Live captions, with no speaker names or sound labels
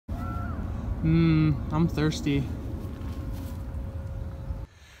I'm thirsty.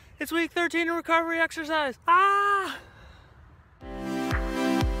 It's week 13 of recovery exercise. Ah!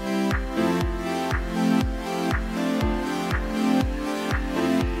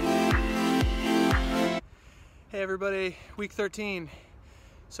 Hey everybody, week 13.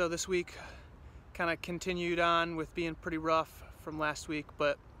 So this week kind of continued on with being pretty rough from last week,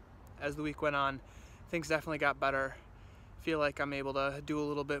 but as the week went on, things definitely got better. Feel like I'm able to do a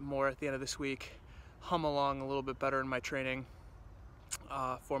little bit more at the end of this week, hum along a little bit better in my training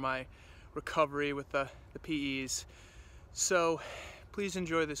for my recovery with the PEs. So please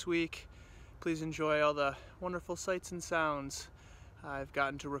enjoy this week. Please enjoy all the wonderful sights and sounds I've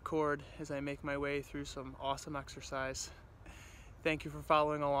gotten to record as I make my way through some awesome exercise. Thank you for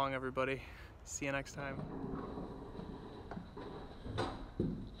following along, everybody. See you next time.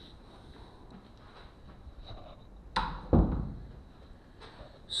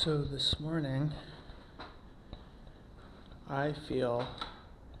 So this morning, I feel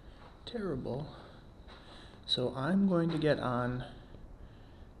terrible. So I'm going to get on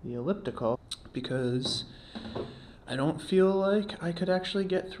the elliptical because I don't feel like I could actually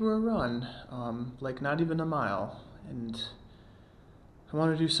get through a run, like not even a mile. And I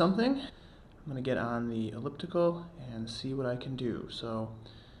want to do something. I'm going to get on the elliptical and see what I can do. So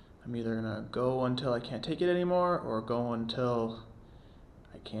I'm either going to go until I can't take it anymore or go until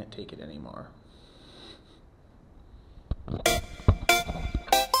I can't take it anymore.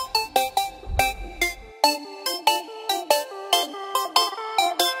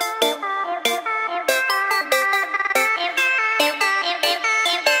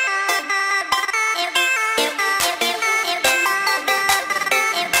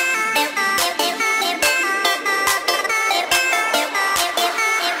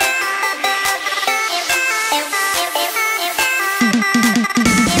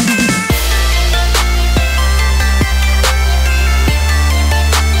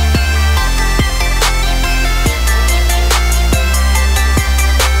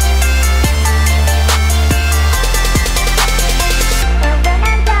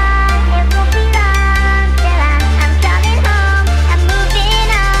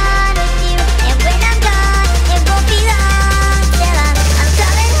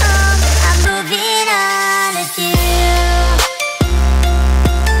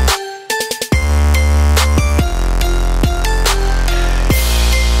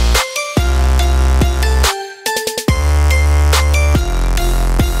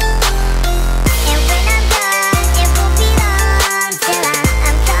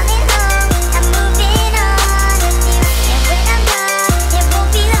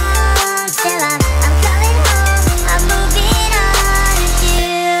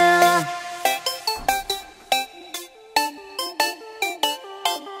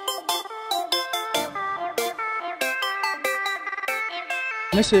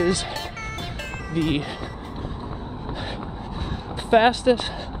 This is the fastest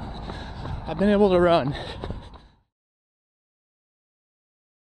I've been able to run